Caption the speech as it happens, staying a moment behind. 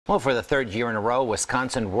Well, for the third year in a row,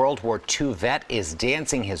 Wisconsin World War II vet is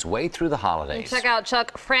dancing his way through the holidays. Check out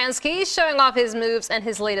Chuck Franzke showing off his moves and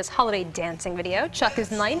his latest holiday dancing video. Chuck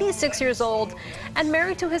is 96 years old and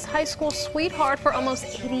married to his high school sweetheart for almost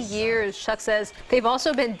 80 years. Chuck says they've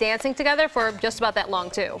also been dancing together for just about that long,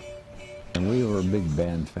 too. And we were big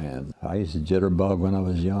band fans. I used to jitterbug when I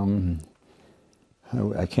was young.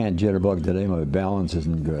 I can't jitterbug today, my balance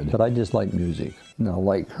isn't good. But I just like music, and I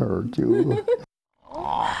like her too.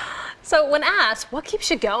 So when asked what keeps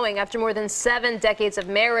you going after more than 7 decades of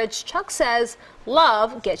marriage, Chuck says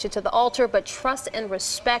love gets you to the altar, but trust and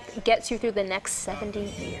respect gets you through the next 70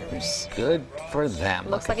 years. Good for them.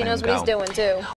 Looks like he knows what he's doing, too.